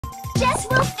Jess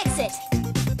will fix it.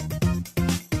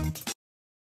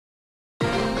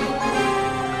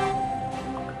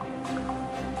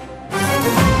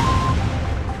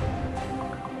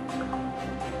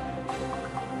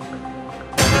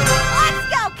 Let's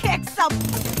go kick some.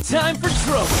 Time for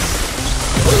trouble.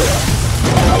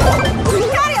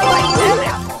 How do you like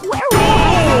that? Where will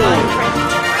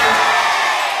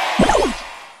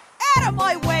Out of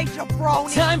my way,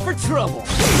 jabroni. Time for trouble.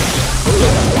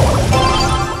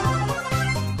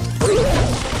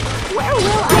 Where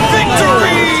will I?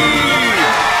 Victory!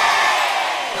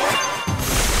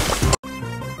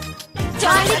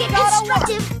 Time to get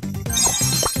destructive.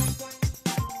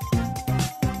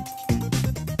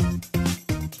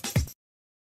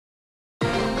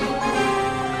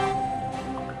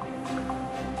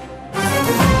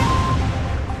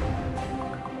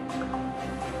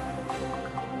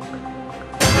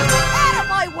 Out of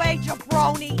my way,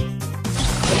 jabroni.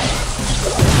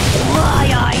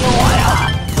 Why I order?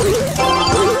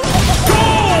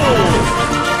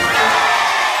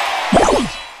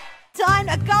 Time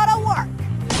to go to work.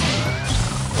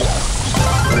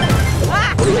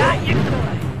 Ah, now you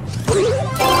good.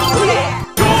 Yeah.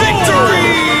 Victory!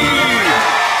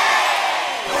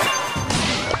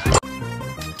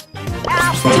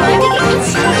 Out Time to get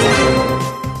destructive.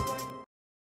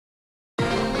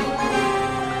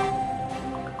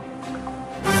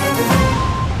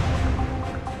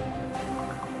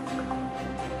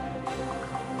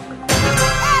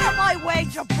 Out of my way,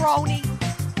 jabroni.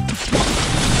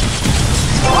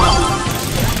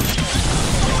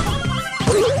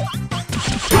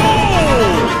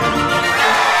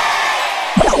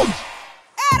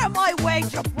 Out of my way,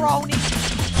 jabroni.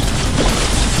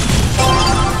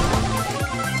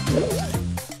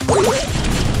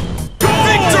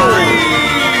 Victory!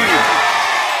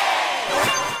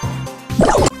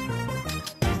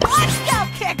 Let's go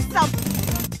kick some.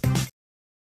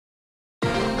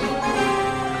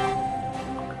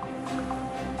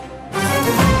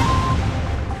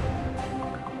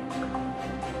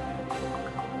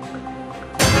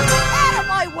 Out of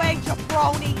my way,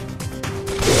 jabroni.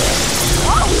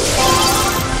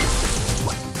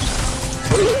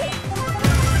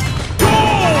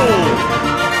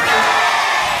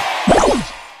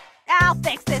 I'll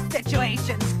fix this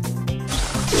situation.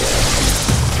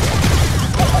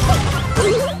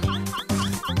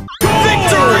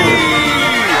 Victory!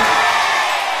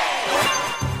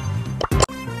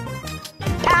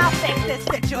 I'll fix this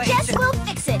situation. Jess will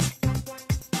fix it.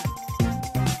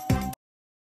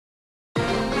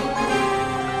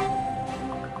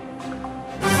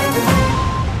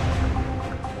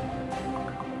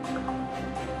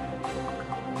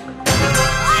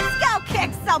 Let's go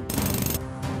kick some.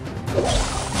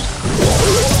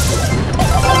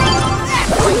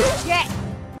 Yeah.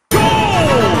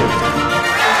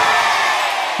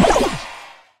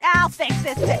 I'll fix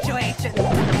this situation.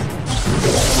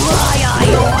 Why I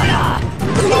order?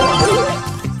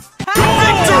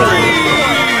 Victory!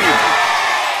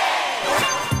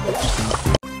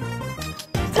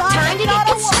 Time to get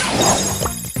go destructive.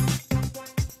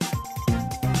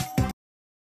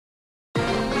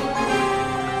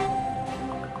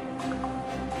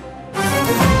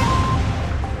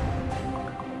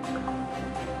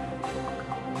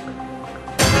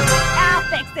 I'll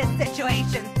fix this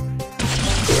situation.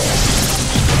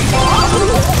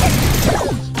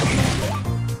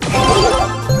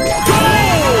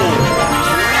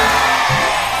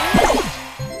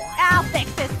 I'll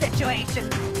fix this situation.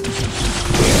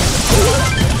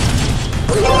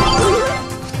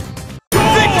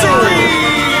 Victory!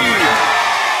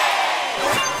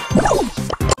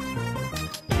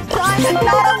 Time to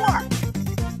go to work.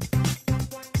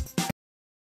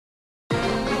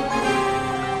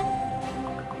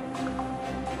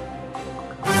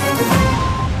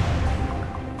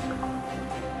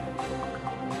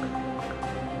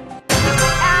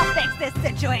 I'll fix this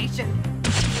situation.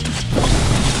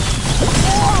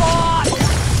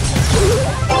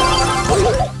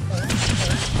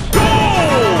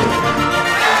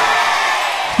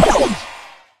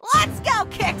 Let's go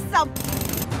kick some.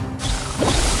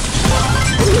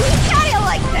 How do you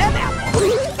like them apples?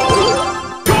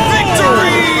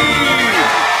 Victory!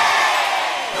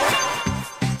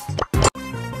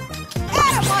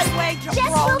 Out of my way, Jess will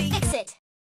jabroni. fix it.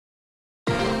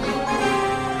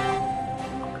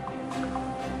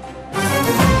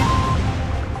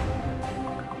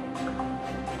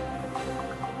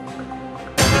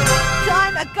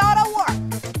 Time to go to work.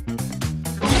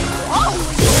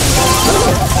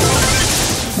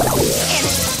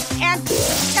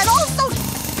 And also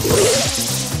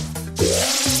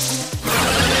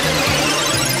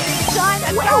time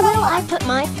to go Where will I put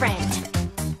my friend?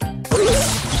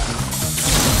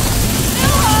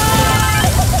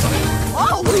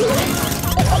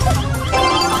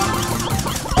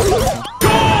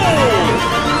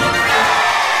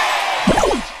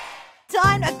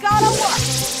 Time to go to